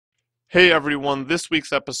Hey everyone, this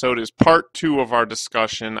week's episode is part 2 of our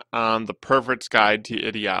discussion on the Pervert's Guide to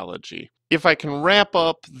Ideology. If I can wrap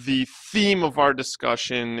up the theme of our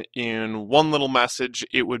discussion in one little message,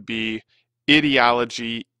 it would be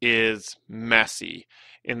ideology is messy.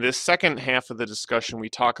 In this second half of the discussion, we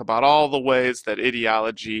talk about all the ways that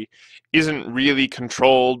ideology isn't really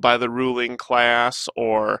controlled by the ruling class,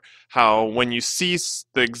 or how when you see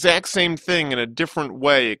the exact same thing in a different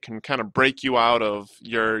way, it can kind of break you out of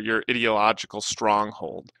your ideological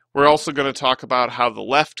stronghold. We're also going to talk about how the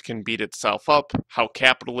left can beat itself up, how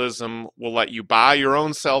capitalism will let you buy your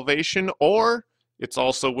own salvation, or it's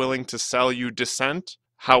also willing to sell you dissent,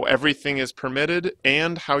 how everything is permitted,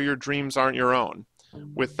 and how your dreams aren't your own.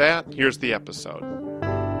 With that, here's the episode.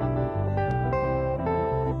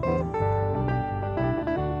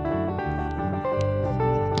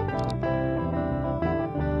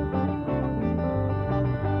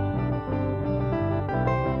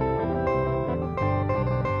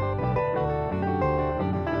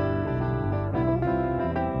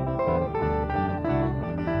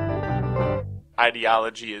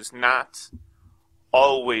 Ideology is not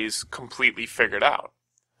always completely figured out.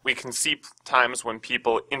 We can see times when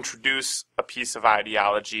people introduce a piece of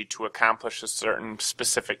ideology to accomplish a certain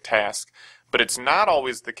specific task, but it's not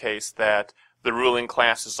always the case that the ruling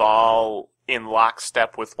class is all in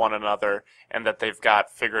lockstep with one another and that they've got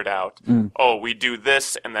figured out, oh, we do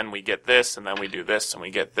this and then we get this and then we do this and we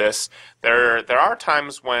get this. There are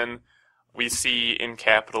times when we see in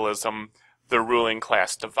capitalism the ruling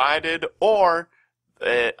class divided, or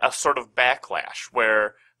a sort of backlash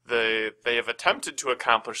where they have attempted to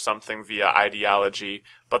accomplish something via ideology,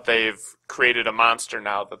 but they've created a monster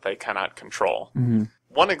now that they cannot control. Mm-hmm.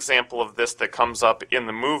 One example of this that comes up in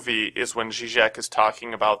the movie is when Zizek is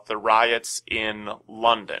talking about the riots in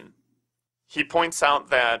London. He points out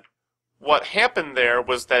that what happened there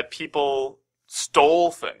was that people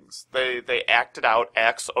stole things. They acted out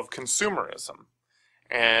acts of consumerism.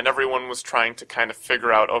 And everyone was trying to kind of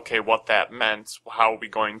figure out, okay, what that meant. How are we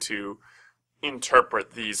going to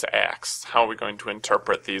interpret these acts? How are we going to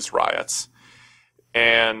interpret these riots?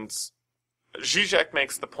 And Zizek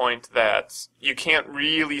makes the point that you can't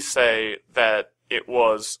really say that it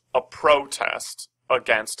was a protest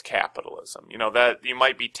against capitalism. You know, that you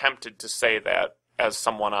might be tempted to say that as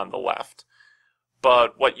someone on the left.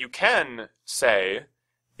 But what you can say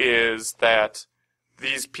is that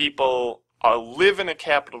these people live in a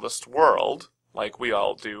capitalist world, like we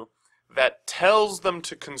all do, that tells them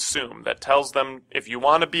to consume, that tells them if you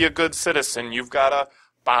want to be a good citizen, you've got to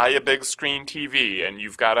buy a big screen TV, and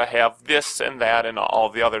you've got to have this and that and all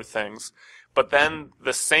the other things. But then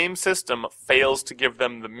the same system fails to give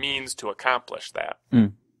them the means to accomplish that.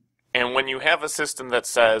 And when you have a system that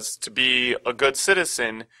says to be a good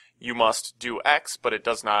citizen, you must do X, but it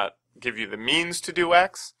does not give you the means to do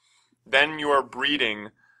X, then you are breeding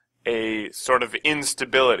a sort of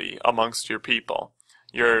instability amongst your people.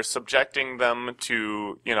 You're subjecting them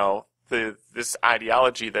to, this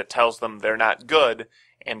ideology that tells them they're not good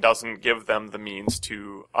and doesn't give them the means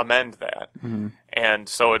to amend that. Mm-hmm. And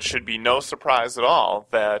so it should be no surprise at all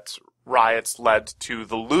that riots led to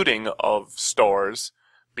the looting of stores,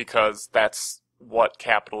 because that's what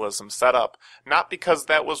capitalism set up. Not because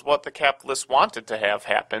that was what the capitalists wanted to have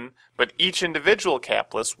happen, but each individual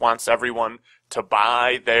capitalist wants everyone to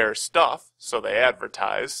buy their stuff, so they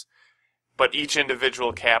advertise. But each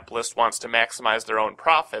individual capitalist wants to maximize their own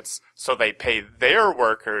profits, so they pay their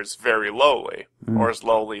workers very lowly, or as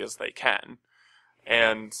lowly as they can.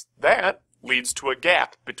 And that leads to a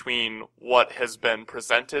gap between what has been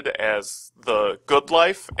presented as the good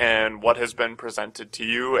life and what has been presented to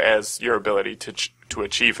you as your ability to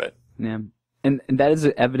achieve it. Yeah. And that is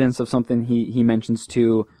evidence of something he mentions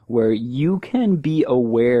too, where you can be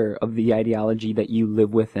aware of the ideology that you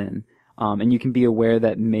live within. And you can be aware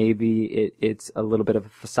that maybe it's a little bit of a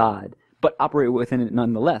facade, but operate within it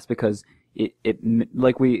nonetheless, because it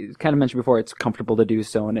like we kind of mentioned before, it's comfortable to do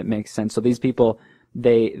so and it makes sense. So these people,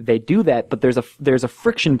 they do that, but there's a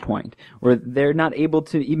friction point where they're not able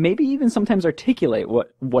to maybe even sometimes articulate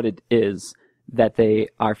what it is that they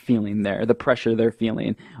are feeling there, the pressure they're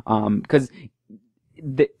feeling, because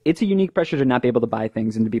it's a unique pressure to not be able to buy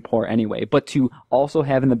things and to be poor anyway, but to also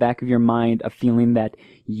have in the back of your mind a feeling that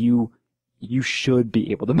you should be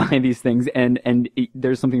able to buy these things, and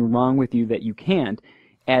there's something wrong with you that you can't,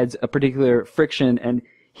 adds a particular friction. And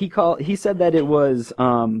he said that it was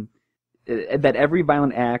that every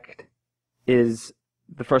violent act is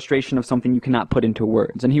the frustration of something you cannot put into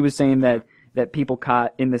words. And he was saying that people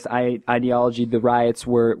caught in this ideology, the riots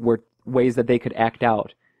were ways that they could act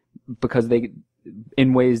out, because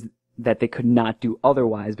in ways that they could not do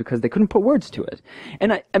otherwise because they couldn't put words to it.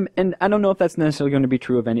 And I don't know if that's necessarily going to be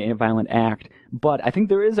true of any violent act, but I think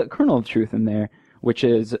there is a kernel of truth in there, which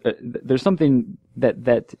is there's something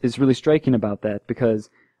that is really striking about that, because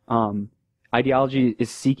ideology is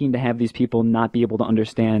seeking to have these people not be able to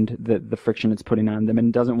understand the friction it's putting on them,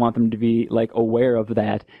 and doesn't want them to be like aware of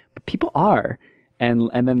that. But people are, and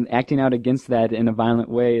then acting out against that in a violent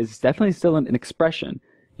way is definitely still an expression.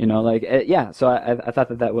 You know, like yeah. So I thought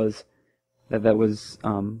that was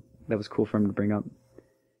cool for him to bring up.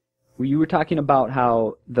 You were talking about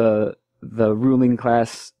how the ruling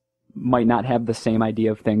class might not have the same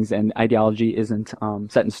idea of things, and ideology isn't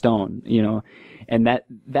set in stone, you know, and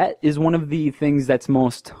that is one of the things that's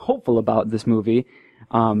most hopeful about this movie,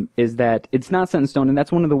 is that it's not set in stone, and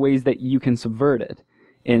that's one of the ways that you can subvert it.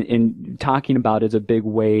 In talking about it is a big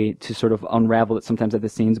way to sort of unravel it sometimes at the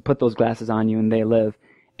seams, put those glasses on you, and they live.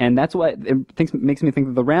 And that's what makes me think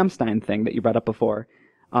of the Rammstein thing that you brought up before.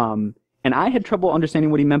 And I had trouble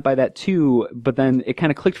understanding what he meant by that too, but then it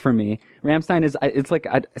kind of clicked for me. Rammstein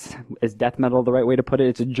is death metal the right way to put it?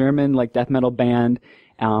 It's a German like death metal band.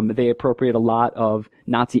 They appropriate a lot of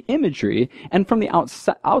Nazi imagery, and from the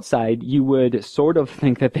outside, you would sort of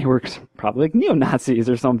think that they were probably like neo-Nazis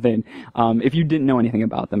or something, if you didn't know anything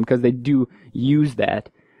about them, because they do use that.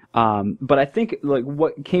 But I think like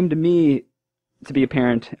what came to me to be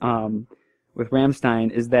apparent with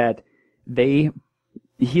Rammstein is that he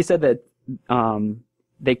said that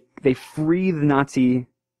they free the Nazi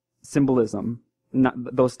symbolism,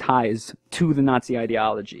 those ties to the Nazi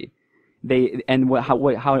ideology. How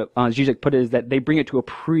Zizek put it is that they bring it to a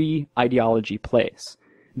pre-ideology place.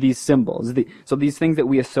 These symbols, so these things that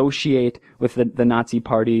we associate with the Nazi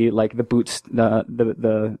party, like the boots,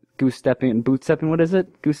 the goose stepping, boot stepping. What is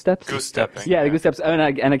it? Goose steps. Goose stepping. Yeah, the goose steps. And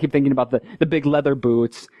I keep thinking about the big leather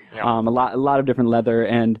boots. Yeah. A lot of different leather,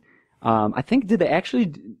 and I think they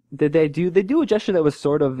do a gesture that was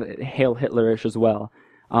sort of Hail Hitlerish as well,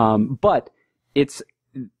 but it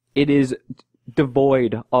is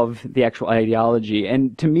devoid of the actual ideology,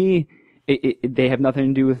 and to me, they have nothing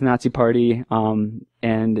to do with the Nazi Party,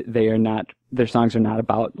 and their songs are not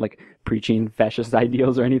about like preaching fascist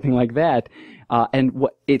ideals or anything like that, and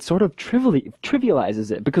what it sort of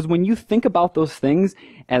trivializes it, because when you think about those things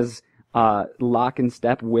as lock and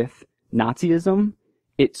step with Nazism,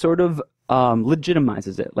 it sort of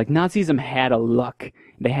legitimizes it. Like Nazism had a look,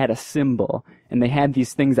 they had a symbol, and they had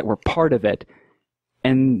these things that were part of it.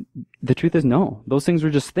 And the truth is, no, those things were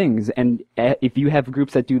just things. And if you have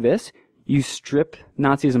groups that do this, you strip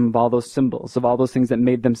Nazism of all those symbols, of all those things that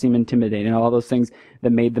made them seem intimidating, all those things that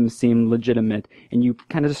made them seem legitimate, and you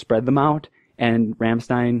kind of just spread them out. And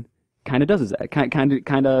Rammstein kind of does that, kind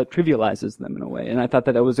of trivializes them in a way. And I thought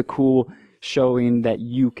that was a cool showing that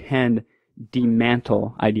you can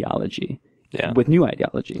demantle ideology with new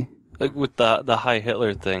ideology. Like with the High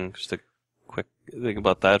Hitler thing, just a quick thing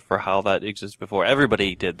about that, for how that exists before.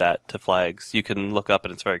 Everybody did that to flags. You can look up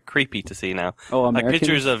and it's very creepy to see now. Oh, like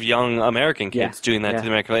pictures of young American kids doing that to the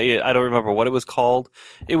American flag. I don't remember what it was called.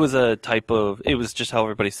 It was it was just how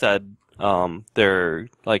everybody said, their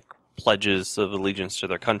like pledges of allegiance to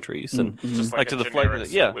their countries, and just like to the flag.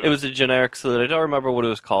 Salute. It was a generic salute. I don't remember what it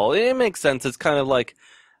was called. It makes sense. It's kind of like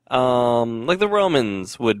the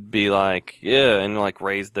Romans would be like, and like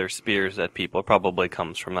raise their spears at people. It probably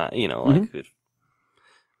comes from that, you know, like,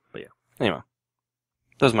 but yeah. Anyway,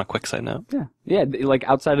 that was my quick side note. Yeah. Like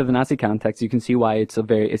outside of the Nazi context, you can see why it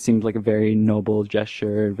seems like a very noble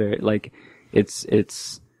gesture, very, like, it's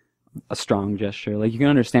a strong gesture. Like, you can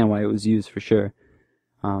understand why it was used for sure.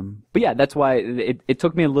 But yeah, that's why it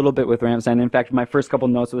took me a little bit with Rammstein. In fact, my first couple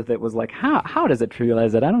notes with it was like, how does it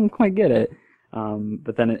trivialize it? I don't quite get it.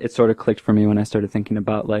 But then it sort of clicked for me when I started thinking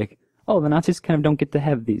about like, the Nazis kind of don't get to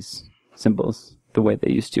have these symbols the way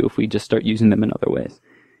they used to if we just start using them in other ways.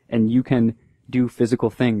 And you can do physical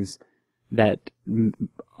things that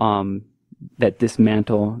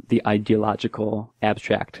dismantle the ideological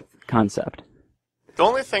abstract concept. The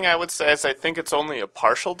only thing I would say is I think it's only a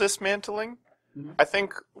partial dismantling. I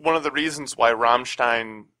think one of the reasons why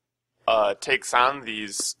Rammstein takes on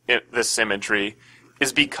this imagery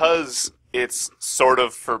is because it's sort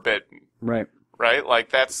of forbidden. Right. Right? Like,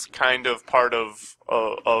 that's kind of part of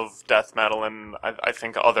death metal, and I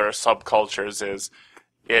think other subcultures is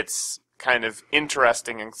it's kind of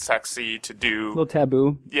interesting and sexy to do. A little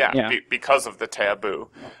taboo. Yeah. Because of the taboo.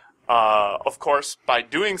 Of course, by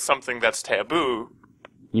doing something that's taboo,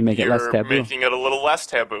 you make it less taboo. You're making it a little less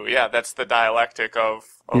taboo. Yeah, that's the dialectic of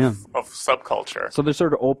subculture. So they're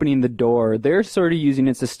sort of opening the door. They're sort of using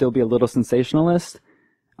it to still be a little sensationalist.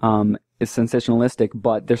 sensationalistic,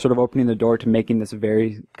 but they're sort of opening the door to making this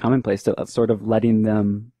very commonplace, to sort of letting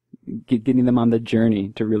them, getting them on the journey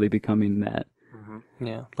to really becoming that.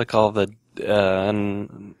 Yeah, like all the,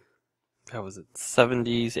 how was it,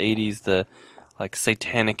 70s, 80s, the like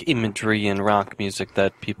satanic imagery in rock music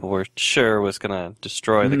that people were sure was going to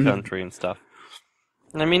destroy the country and stuff.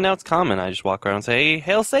 And I mean, now it's common. I just walk around and say, hey,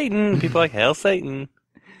 Hail Satan! People are like, Hail Satan!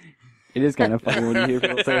 It is kind of funny when you hear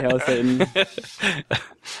people say Hail Satan.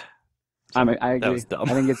 I agree. That was dumb.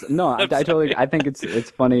 I think it's, no, I totally, I think it's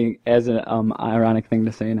funny as an ironic thing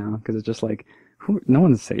to say now, because it's just like, no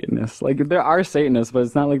one's Satanist. Like, there are Satanists, but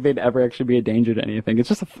it's not like they'd ever actually be a danger to anything. It's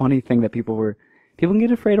just a funny thing that people can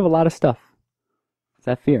get afraid of a lot of stuff. It's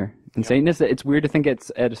that fear. And Satanists, it's weird to think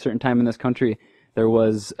it's at a certain time in this country, there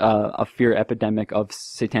was a fear epidemic of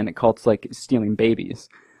satanic cults, like stealing babies.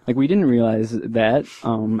 Like, we didn't realize that.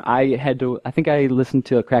 I think I listened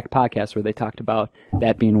to a crack podcast where they talked about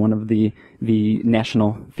that being one of the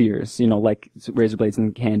national fears, like razor blades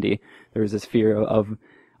and candy. There was this fear of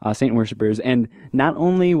Satan worshippers, and not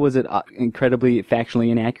only was it incredibly factually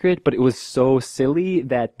inaccurate, but it was so silly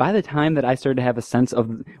that by the time that I started to have a sense of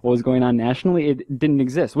what was going on nationally, it didn't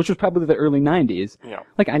exist, which was probably the early 90s. Yeah.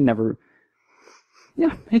 Like,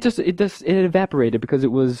 it evaporated because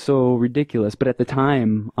it was so ridiculous, but at the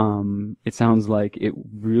time, it sounds like it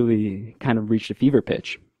really kind of reached a fever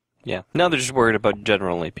pitch. Yeah. Now they're just worried about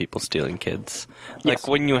generally people stealing kids. Like, Yes.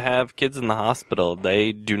 when you have kids in the hospital,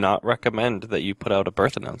 they do not recommend that you put out a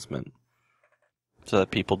birth announcement. So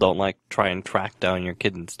that people don't, try and track down your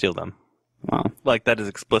kid and steal them. Wow. Like, that is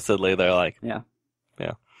explicitly, they're like, Yeah.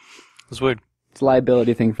 It's weird. It's a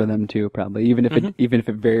liability thing for them too, probably. Even if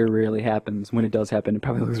it very rarely happens, when it does happen, it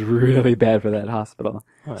probably looks really bad for that hospital.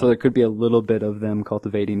 Oh, yeah. So there could be a little bit of them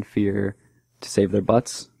cultivating fear to save their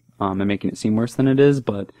butts, and making it seem worse than it is.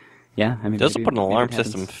 But yeah, I mean, They also maybe- put an maybe alarm it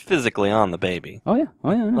happens. system physically on the baby. Oh yeah.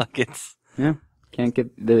 Like, it's... Yeah. Can't get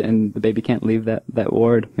and the baby can't leave that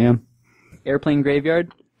ward. Yeah. Airplane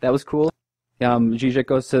graveyard. That was cool. Zizek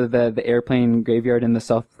goes to the airplane graveyard in the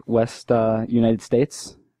southwest United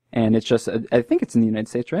States. And it's just, I think it's in the United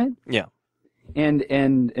States, right? Yeah.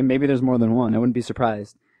 And maybe there's more than one. I wouldn't be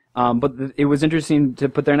surprised. But it was interesting to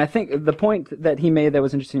put there. And I think the point that he made that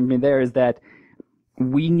was interesting to me there is that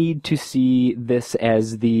we need to see this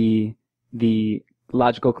as the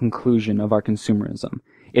logical conclusion of our consumerism.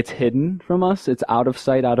 It's hidden from us. It's out of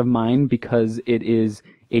sight, out of mind, because it is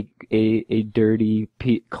a dirty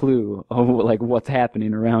clue of like what's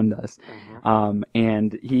happening around us.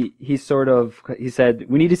 And he said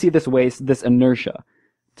we need to see this waste, this inertia,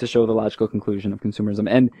 to show the logical conclusion of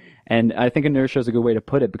consumerism. And I think inertia is a good way to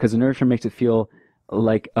put it, because inertia makes it feel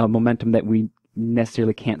like a momentum that we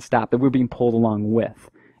necessarily can't stop, that we're being pulled along with.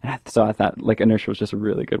 So I thought like inertia was just a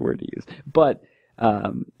really good word to use. But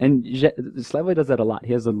and Slavoj does that a lot.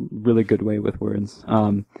 He has a really good way with words.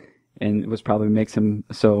 And it was probably makes him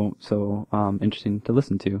so interesting to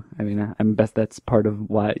listen to. I mean, I bet that's part of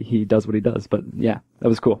why he does what he does. But yeah, that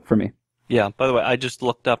was cool for me. Yeah, by the way, I just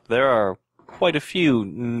looked up. There are quite a few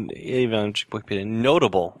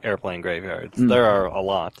notable airplane graveyards. There are a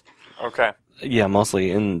lot. Okay. Yeah,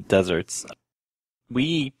 mostly in deserts.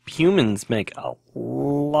 We humans make a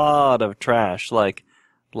lot of trash. Like,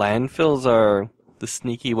 landfills are the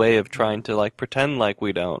sneaky way of trying to pretend like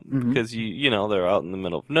we don't, because they're out in the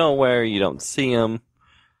middle of nowhere. You don't see them.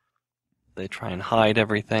 They try and hide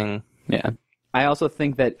everything. Yeah, I also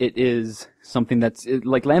think that it is something that's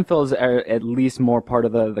like landfills are at least more part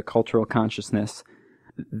of the cultural consciousness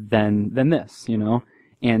than this,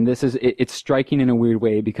 And this is it's striking in a weird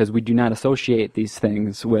way, because we do not associate these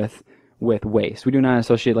things with waste. We do not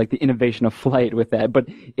associate the innovation of flight with that, but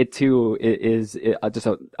it too is just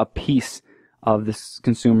a piece of this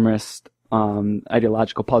consumerist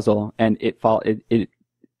ideological puzzle, and it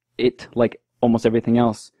like almost everything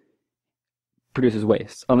else produces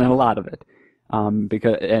waste. I mean, a lot of it,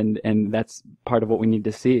 because and that's part of what we need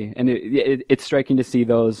to see. And it's striking to see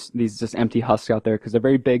these just empty husks out there, because they're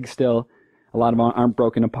very big still. A lot of them aren't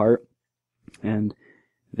broken apart, and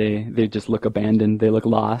they just look abandoned. They look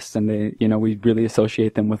lost, and we really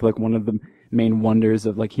associate them with one of the main wonders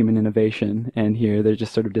of human innovation. And here they're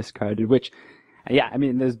just sort of discarded, which, yeah, I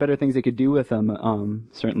mean, there's better things they could do with them,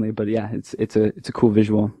 certainly, but yeah, it's a cool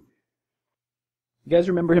visual. You guys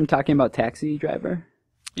remember him talking about Taxi Driver?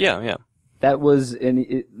 Yeah. That was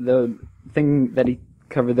the thing that he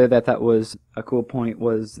covered there that I thought was a cool point,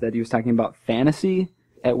 was that he was talking about fantasy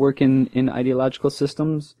at work in ideological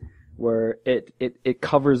systems, where it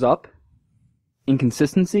covers up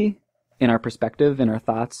inconsistency in our perspective, in our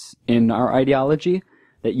thoughts, in our ideology,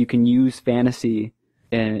 that you can use fantasy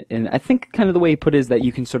And I think kind of the way he put it is that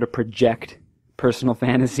you can sort of project personal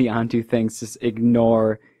fantasy onto things, just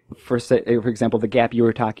ignore, for example, the gap you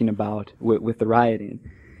were talking about with the rioting.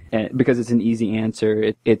 And because it's an easy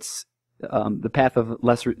answer, it's the path of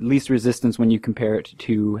least resistance when you compare it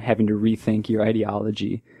to having to rethink your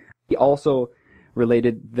ideology. He also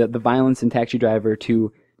related the violence in Taxi Driver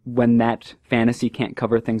to when that fantasy can't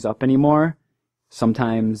cover things up anymore.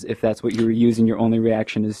 Sometimes, if that's what you were using, your only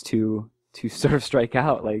reaction is to sort of strike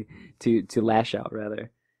out, like to lash out,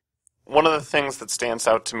 rather. One of the things that stands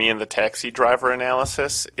out to me in the Taxi Driver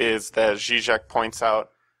analysis is that Zizek points out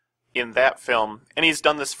in that film, and he's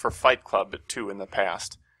done this for Fight Club too in the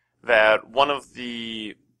past, that one of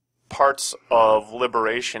the parts of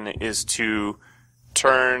liberation is to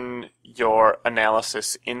turn your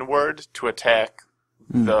analysis inward to attack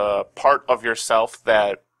the part of yourself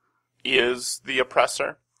that is the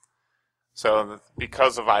oppressor. So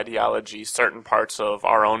because of ideology, certain parts of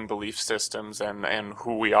our own belief systems and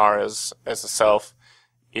who we are as a self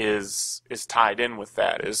is tied in with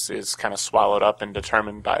that, is kind of swallowed up and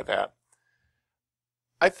determined by that.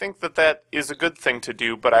 I think that is a good thing to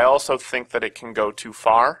do, but I also think that it can go too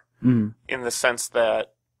far in the sense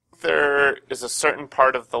that there is a certain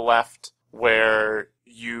part of the left where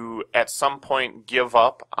you at some point give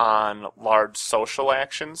up on large social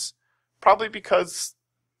actions, probably because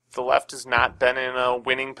the left has not been in a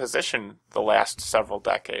winning position the last several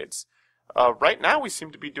decades. Right now we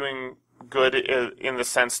seem to be doing good in the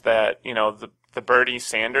sense that, you know, the Bernie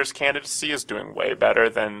Sanders candidacy is doing way better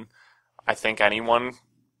than I think anyone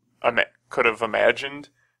could have imagined.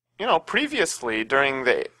 You know, previously, during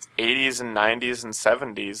the 80s and 90s and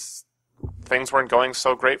 70s, things weren't going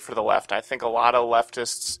so great for the left. I think a lot of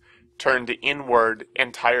leftists turned inward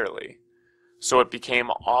entirely. So it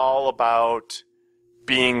became all about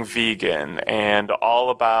being vegan and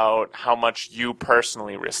all about how much you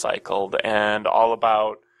personally recycled and all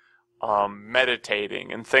about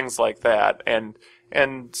meditating and things like that. And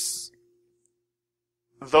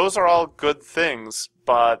those are all good things,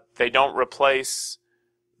 but they don't replace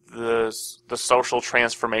the social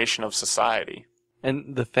transformation of society.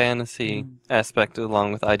 And the fantasy aspect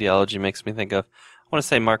along with ideology makes me think of, I want to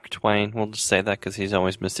say Mark Twain. We'll just say that because he's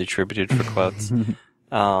always misattributed for quotes.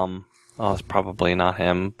 Well, it's probably not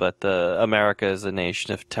him, but America is a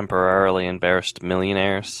nation of temporarily embarrassed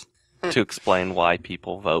millionaires, to explain why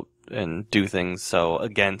people vote and do things so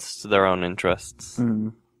against their own interests.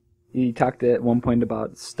 He talked at one point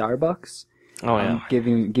about Starbucks. Oh yeah,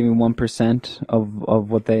 giving 1% of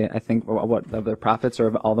what they, I think, what of their profits or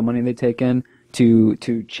of all the money they take in to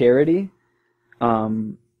charity.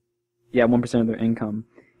 1% of their income.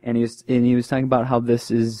 And he was talking about how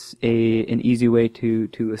this is an easy way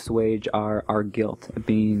to assuage our guilt of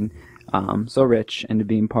being so rich and to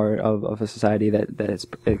being part of a society that is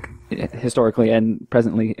historically and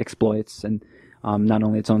presently exploits and not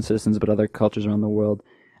only its own citizens but other cultures around the world.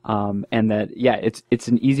 And that it's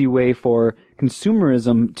an easy way for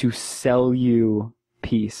consumerism to sell you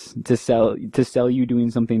peace, to sell you doing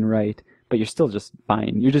something right, but you're still just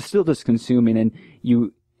buying. You're still consuming, and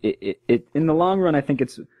it in the long run, I think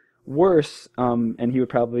it's worse, and he would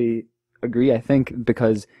probably agree, I think,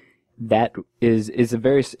 because that is it's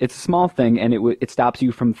a small thing, and it stops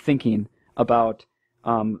you from thinking about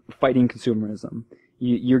fighting consumerism.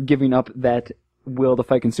 You're giving up that will to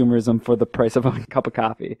fight consumerism for the price of a cup of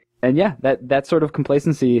coffee. And that sort of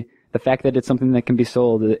complacency, the fact that it's something that can be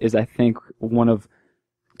sold, is, I think, one of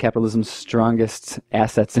capitalism's strongest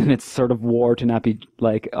assets in its sort of war to not be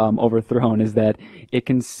overthrown, is that it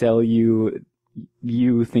can sell you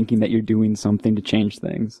thinking that you're doing something to change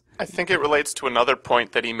things. I think it relates to another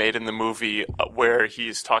point that he made in the movie where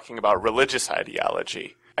he's talking about religious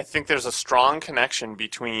ideology. I think there's a strong connection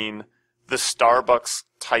between the Starbucks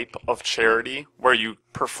type of charity, where you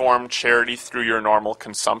perform charity through your normal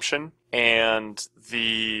consumption, and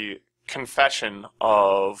the confession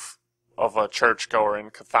of a churchgoer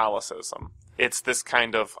in Catholicism. It's this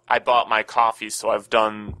kind of, I bought my coffee, so I've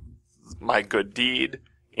done my good deed.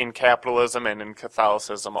 In capitalism and in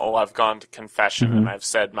Catholicism, I've gone to confession and I've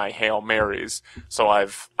said my Hail Marys, so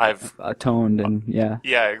I've atoned and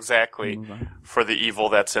exactly, for the evil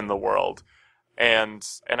that's in the world. And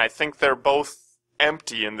I think they're both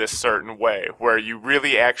empty in this certain way, where you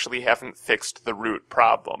really actually haven't fixed the root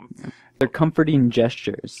problem. They're comforting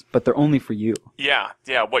gestures, but they're only for you. Yeah.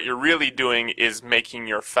 What you're really doing is making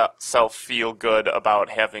yourself feel good about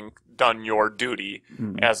having done your duty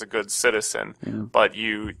as a good citizen, but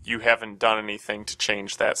you haven't done anything to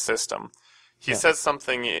change that system. He says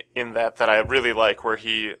something in that I really like, where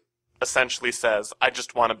he essentially says, I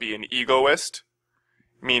just want to be an egoist,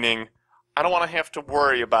 meaning I don't want to have to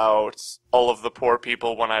worry about all of the poor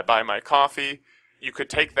people when I buy my coffee. You could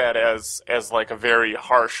take that as like a very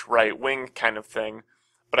harsh right-wing kind of thing.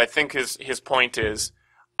 But I think his point is,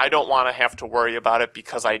 I don't want to have to worry about it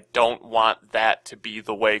because I don't want that to be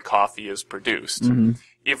the way coffee is produced. Mm-hmm.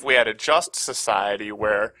 If we had a just society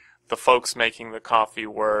where the folks making the coffee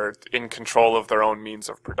were in control of their own means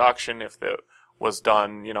of production, if it was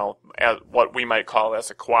done, as what we might call as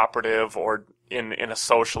a cooperative or in a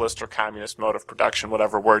socialist or communist mode of production,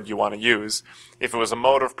 whatever word you want to use, if it was a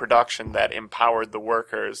mode of production that empowered the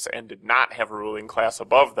workers and did not have a ruling class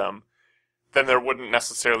above them, then there wouldn't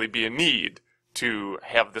necessarily be a need to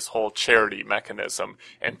have this whole charity mechanism,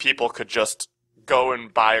 and people could just go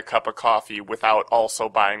and buy a cup of coffee without also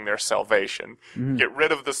buying their salvation. Mm-hmm. Get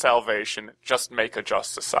rid of the salvation, just make a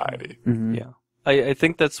just society. Mm-hmm. Yeah. I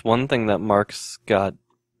think that's one thing that Marx got,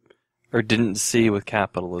 or didn't see with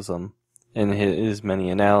capitalism in his many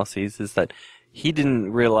analyses, is that he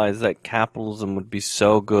didn't realize that capitalism would be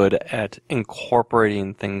so good at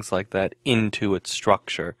incorporating things like that into its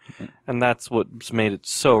structure. Mm-hmm. And that's what's made it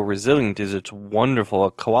so resilient, is it's wonderful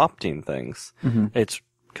at co-opting things. Mm-hmm. It's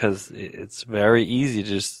because it's very easy to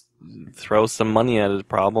just throw some money at a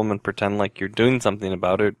problem and pretend like you're doing something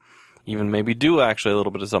about it, even maybe do actually a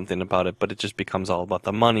little bit of something about it, but it just becomes all about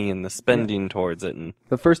the money and the spending towards it. And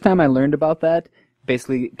the first time I learned about that,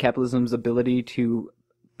 basically capitalism's ability to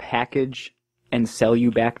package and sell you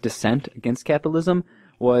back dissent against capitalism,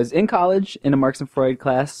 was in college in a Marx and Freud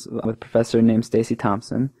class with a professor named Stacy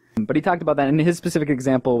Thompson. But he talked about that, and his specific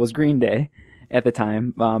example was Green Day at the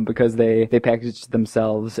time, because they packaged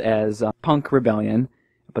themselves as punk rebellion,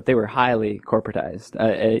 but they were highly corporatized,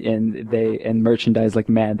 and merchandised like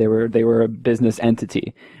mad. They were a business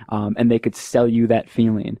entity, and they could sell you that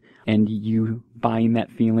feeling, and you buying that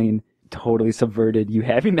feeling totally subverted you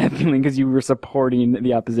having that feeling because you were supporting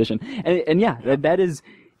the opposition. And yeah, that is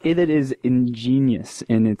ingenious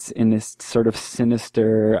in its sort of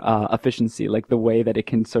sinister efficiency, like the way that it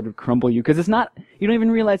can sort of crumble you, because you don't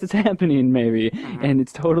even realize it's happening maybe, and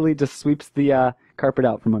it's totally just sweeps the carpet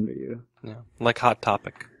out from under you. Yeah, like Hot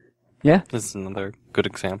Topic. Yeah, this is another good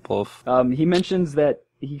example of. He mentions that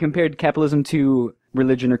he compared capitalism to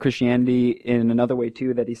religion or Christianity in another way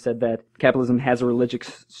too, that he said that capitalism has a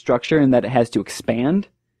religious structure and that it has to expand,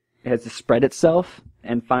 it has to spread itself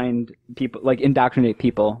and find people, like indoctrinate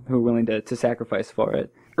people who are willing to sacrifice for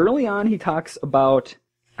it. Early on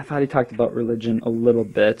I thought he talked about religion a little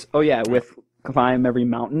bit. Oh yeah, with Climb Every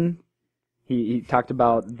Mountain, he talked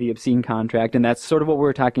about the obscene contract, and that's sort of what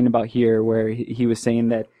we're talking about here, where he was saying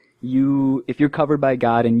that if you're covered by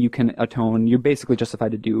God and you can atone, you're basically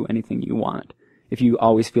justified to do anything you want. If you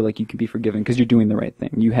always feel like you can be forgiven because you're doing the right thing.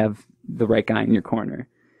 You have the right guy in your corner.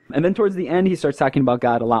 And then towards the end, he starts talking about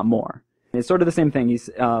God a lot more. And it's sort of the same thing.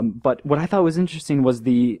 But what I thought was interesting was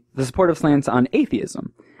the supportive slants on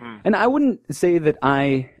atheism. And I wouldn't say that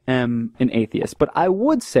I am an atheist, but I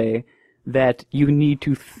would say that you need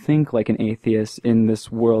to think like an atheist in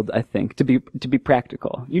this world, I think, to be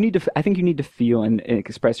practical. I think you need to feel and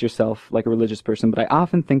express yourself like a religious person, but I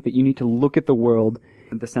often think that you need to look at the world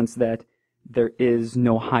in the sense that there is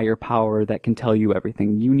no higher power that can tell you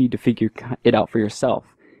everything. You need to figure it out for yourself,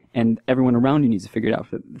 and everyone around you needs to figure it out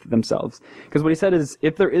for themselves. Because what he said is,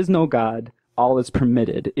 if there is no God, all is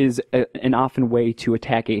permitted, is an often way to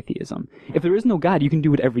attack atheism. If there is no God, you can do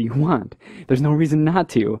whatever you want. There's no reason not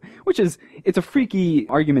to, it's a freaky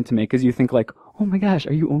argument to make, because you think like, oh my gosh,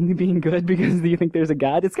 are you only being good because you think there's a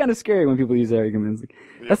God? It's kind of scary when people use that argument. Like,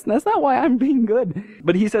 that's not why I'm being good.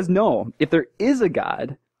 But he says, no, if there is a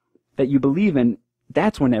God that you believe in,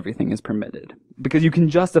 that's when everything is permitted, because you can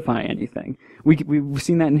justify anything. We've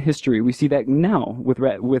seen that in history. We see that now with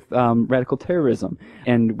radical terrorism,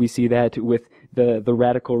 and we see that with the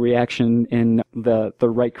radical reaction in the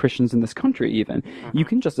right Christians in this country. Even you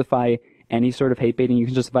can justify any sort of hate baiting. You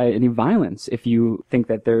can justify any violence if you think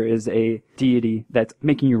that there is a deity that's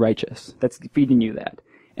making you righteous, that's feeding you that.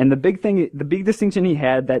 And the big distinction he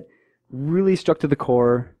had that really struck to the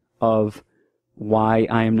core of why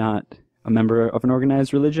I am not a member of an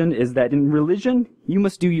organized religion is that in religion, you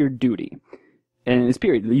must do your duty. And it's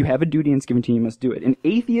period. You have a duty and it's given to you, you must do it. In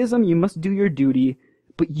atheism, you must do your duty,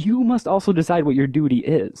 but you must also decide what your duty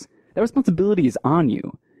is. That responsibility is on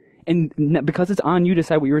you. And because it's on you to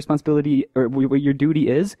decide what your responsibility or what your duty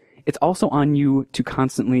is, it's also on you to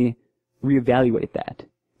constantly reevaluate that,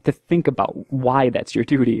 to think about why that's your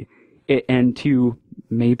duty, and to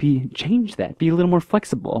maybe change that, be a little more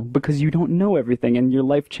flexible, because you don't know everything and your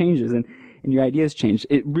life changes and your ideas change.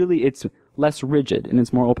 It's less rigid and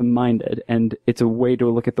it's more open-minded, and it's a way to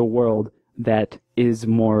look at the world that is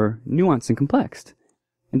more nuanced and complex.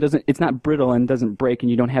 It's not brittle and doesn't break, and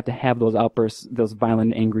you don't have to have those outbursts, those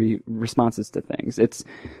violent, angry responses to things.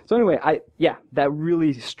 So anyway, that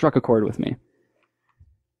really struck a chord with me.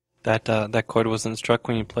 That chord wasn't struck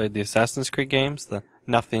when you played the Assassin's Creed games. The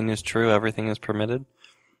nothing is true, everything is permitted.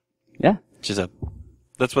 Yeah,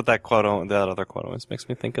 that's what that other quote always makes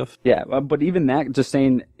me think of. Yeah, but even that, just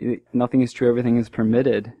saying nothing is true, everything is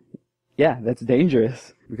permitted. Yeah, that's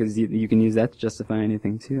dangerous because you can use that to justify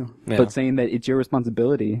anything too. Yeah. But saying that it's your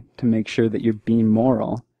responsibility to make sure that you're being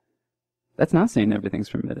moral, that's not saying everything's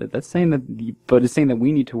permitted. That's saying but it's saying that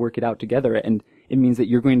we need to work it out together, and it means that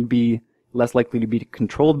you're going to be less likely to be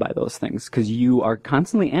controlled by those things because you are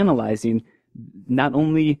constantly analyzing not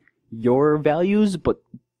only your values but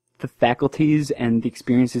the faculties and the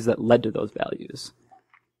experiences that led to those values.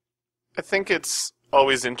 I think it's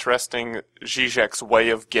always interesting, Zizek's way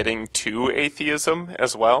of getting to atheism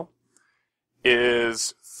as well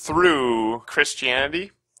is through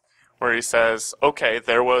Christianity, where he says, okay,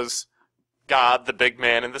 there was God, the big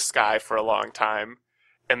man in the sky for a long time,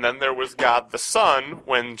 and then there was God the Son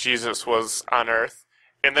when Jesus was on earth,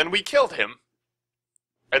 and then we killed him,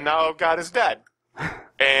 and now God is dead.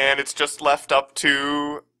 And it's just left up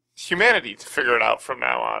to humanity to figure it out from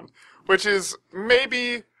now on, which is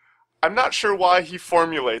maybe... I'm not sure why he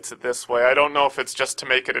formulates it this way. I don't know if it's just to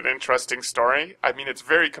make it an interesting story. I mean, it's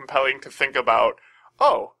very compelling to think about,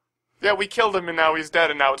 oh, yeah, we killed him and now he's dead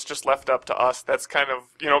and now it's just left up to us. That's kind of,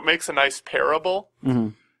 it makes a nice parable. Mm-hmm.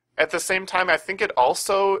 At the same time, I think it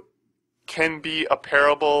also can be a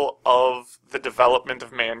parable of the development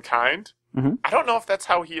of mankind. Mm-hmm. I don't know if that's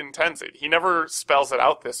how he intends it. He never spells it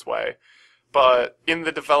out this way. But in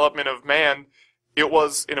the development of man, it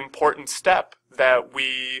was an important step that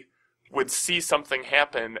we would see something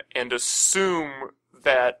happen and assume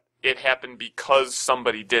that it happened because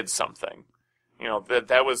somebody did something.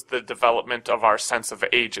 That was the development of our sense of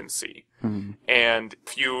agency. Mm-hmm. And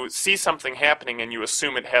if you see something happening and you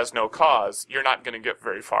assume it has no cause, you're not going to get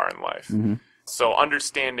very far in life. Mm-hmm. So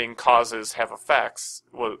understanding causes have effects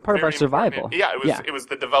was part of our survival. Important. Yeah, it was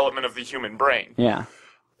the development of the human brain. Yeah.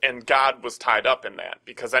 And God was tied up in that,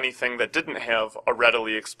 because anything that didn't have a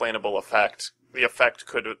readily explainable effect, the effect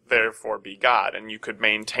could therefore be God, and you could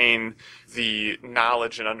maintain the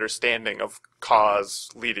knowledge and understanding of cause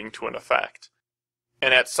leading to an effect.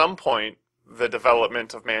 And at some point, the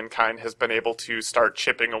development of mankind has been able to start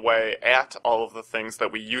chipping away at all of the things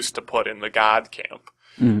that we used to put in the God camp.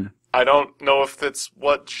 Mm-hmm. I don't know if that's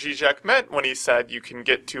what Zizek meant when he said you can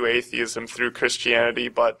get to atheism through Christianity,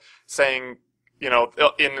 but saying,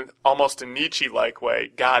 in almost a Nietzsche-like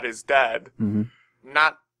way, God is dead. Mm-hmm.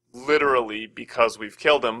 Not literally because we've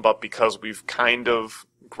killed him, but because we've kind of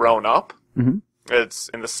grown up. Mm-hmm. It's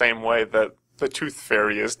in the same way that the tooth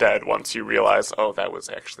fairy is dead once you realize, oh, that was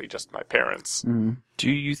actually just my parents. Mm-hmm. Do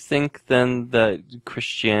you think then that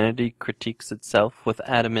Christianity critiques itself with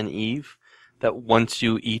Adam and Eve? That once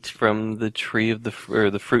you eat from the tree of the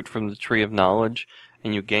fruit from the tree of knowledge,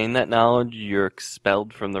 and you gain that knowledge, you're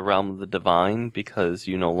expelled from the realm of the divine because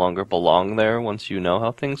you no longer belong there once you know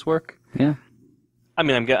how things work? Yeah. I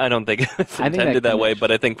mean, I don't think it's intended that way,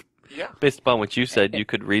 but I think based upon what you said, you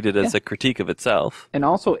could read it as a critique of itself. And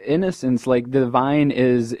also innocence, like the divine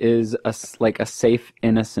is like a safe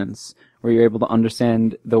innocence where you're able to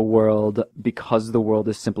understand the world because the world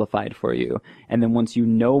is simplified for you. And then once you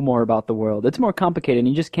know more about the world, it's more complicated and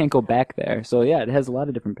you just can't go back there. So yeah, it has a lot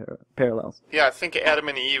of different parallels. Yeah, I think Adam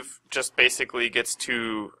and Eve just basically gets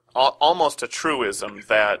to almost a truism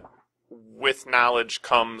that with knowledge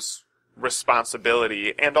comes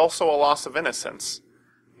responsibility and also a loss of innocence.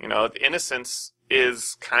 The innocence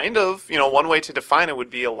is kind of, one way to define it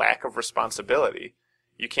would be a lack of responsibility.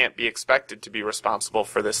 You can't be expected to be responsible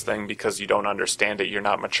for this thing because you don't understand it, you're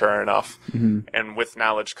not mature enough. Mm-hmm. And with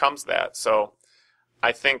knowledge comes that. So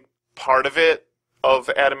I think part of it, of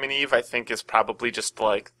Adam and Eve, I think is probably just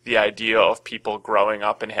like the idea of people growing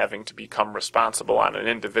up and having to become responsible on an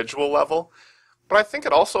individual level. But I think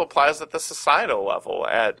it also applies at the societal level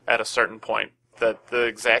at a certain point, that the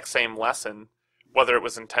exact same lesson, whether it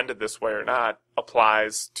was intended this way or not,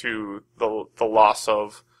 applies to the loss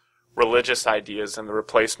of religious ideas and the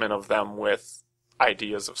replacement of them with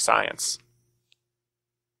ideas of science.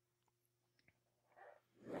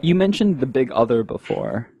 You mentioned the big other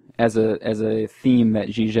before as a theme that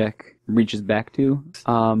Zizek reaches back to.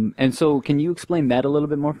 And so can you explain that a little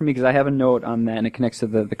bit more for me? Because I have a note on that and it connects to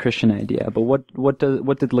the Christian idea. But what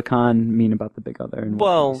did Lacan mean about the big other? And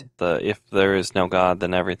if there is no God,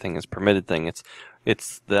 then everything is permitted thing.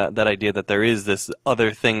 It's that idea that there is this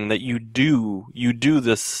other thing that you do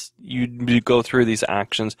this, you go through these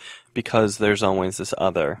actions because there's always this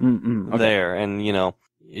other okay. there. And,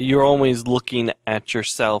 you're always looking at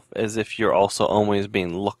yourself as if you're also always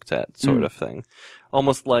being looked at, sort of thing.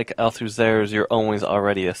 Almost like Althusser's, you're always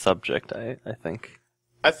already a subject, I think.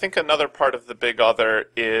 I think another part of the big other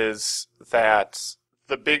is that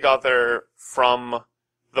the big other from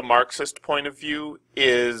the Marxist point of view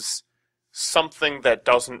is something that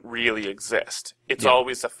doesn't really exist. It's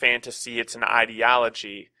always a fantasy, it's an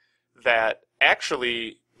ideology that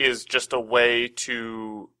actually is just a way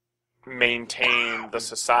to maintain the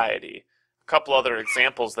society. A couple other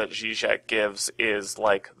examples that Zizek gives is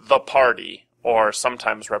like the party, or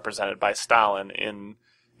sometimes represented by Stalin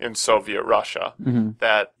in Soviet Russia,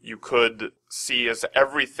 that you could see as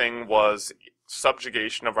everything was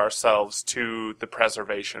subjugation of ourselves to the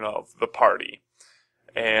preservation of the party.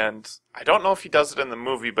 And I don't know if he does it in the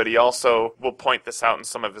movie, but he also will point this out in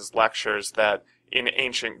some of his lectures, that in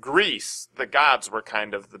ancient Greece, the gods were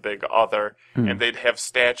kind of the big other, and they'd have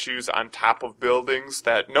statues on top of buildings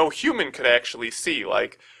that no human could actually see.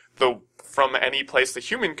 Like, from any place the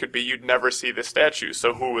human could be, you'd never see the statue.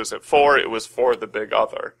 So who was it for? It was for the big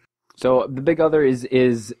other. So the big other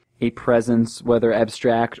is a presence, whether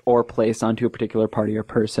abstract or placed onto a particular party or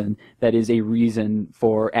person, that is a reason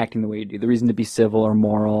for acting the way you do. The reason to be civil or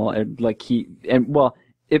moral,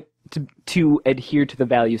 to adhere to the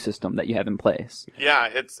value system that you have in place. Yeah,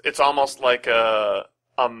 it's almost like a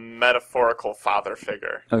metaphorical father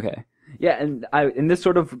figure. Okay. Yeah, and this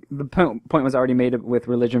sort of, the point was already made with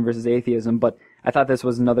religion versus atheism, but I thought this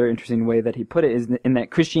was another interesting way that he put it, is in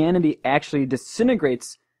that Christianity actually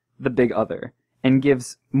disintegrates the big other and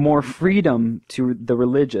gives more freedom to the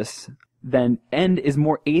religious and is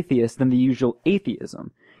more atheist than the usual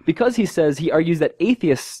atheism. Because he argues that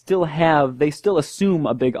atheists still assume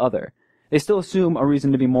a big other. They still assume a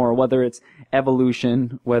reason to be moral, whether it's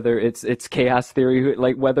evolution, whether it's chaos theory,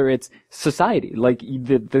 like whether it's society. Like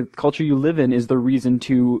the culture you live in is the reason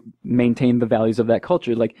to maintain the values of that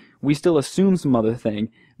culture. Like we still assume some other thing,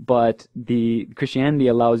 but the Christianity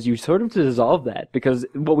allows you sort of to dissolve that, because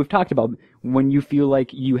what we've talked about, when you feel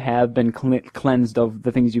like you have been cleansed of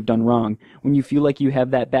the things you've done wrong, when you feel like you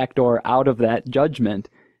have that back door out of that judgment,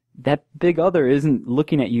 that big other isn't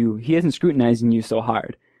looking at you. He isn't scrutinizing you so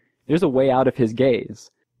hard. There's a way out of his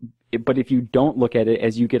gaze. But if you don't look at it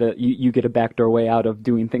as you get a backdoor way out of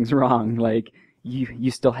doing things wrong, like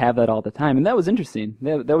you still have that all the time. And that was interesting.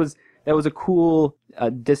 That was a cool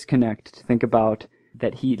disconnect to think about,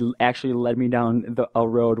 that he actually led me down a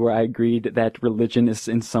road where I agreed that religion is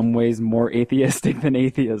in some ways more atheistic than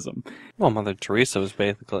atheism. Well, Mother Teresa was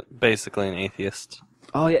basically an atheist.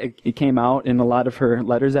 Oh yeah, it came out in a lot of her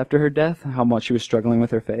letters after her death, how much she was struggling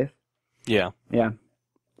with her faith. Yeah. Yeah.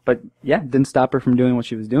 But yeah, it didn't stop her from doing what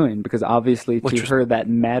she was doing, because obviously her that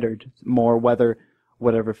mattered more,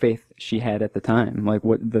 whatever faith she had at the time, like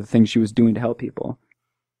what the things she was doing to help people.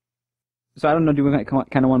 So I don't know, do we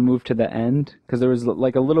kind of want to move to the end? Because there was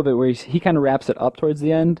like a little bit where he kind of wraps it up towards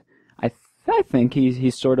the end. I think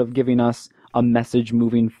he's sort of giving us a message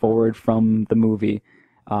moving forward from the movie.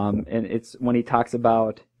 And it's when he talks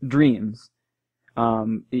about dreams.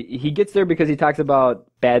 He gets there because he talks about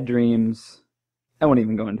bad dreams. I won't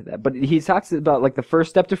even go into that. But he talks about, like, the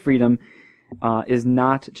first step to freedom is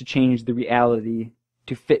not to change the reality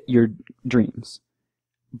to fit your dreams,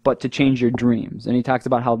 but to change your dreams. And he talks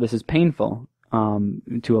about how this is painful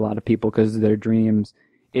to a lot of people, because their dreams,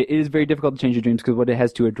 it is very difficult to change your dreams, because what it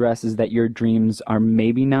has to address is that your dreams are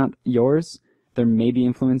maybe not yours. They're maybe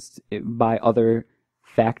influenced by other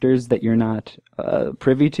factors that you're not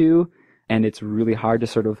privy to, and it's really hard to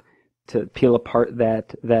sort of to peel apart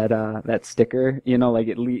that sticker, like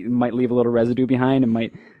it might leave a little residue behind. It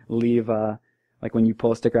might leave, like when you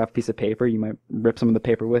pull a sticker off a piece of paper, you might rip some of the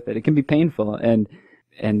paper with it. It can be painful,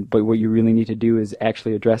 but what you really need to do is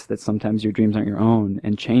actually address that sometimes your dreams aren't your own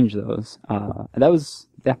and change those. That was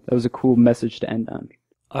a cool message to end on.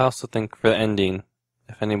 I also think for the ending,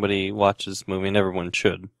 if anybody watches this movie, and everyone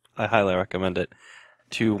should, I highly recommend it,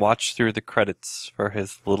 to watch through the credits for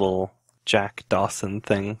his little Jack Dawson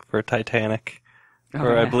thing for Titanic,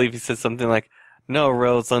 where I believe he says something like, "No,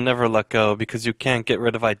 Rose, they'll never let go because you can't get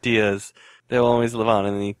rid of ideas. They'll always live on,"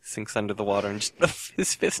 and then he sinks under the water and just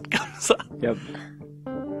his fist comes up. Yep.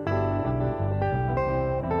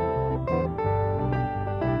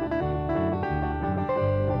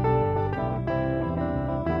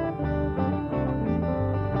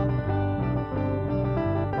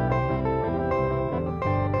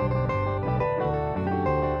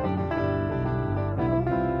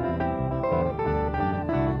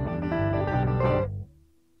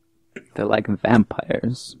 They're like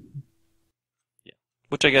vampires. Yeah.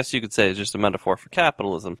 Which I guess you could say is just a metaphor for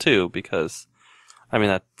capitalism too, because I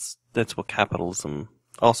mean that's what capitalism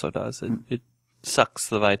also does. It sucks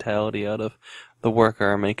the vitality out of the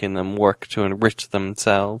worker, making them work to enrich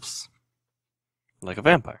themselves. Like a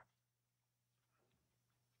vampire.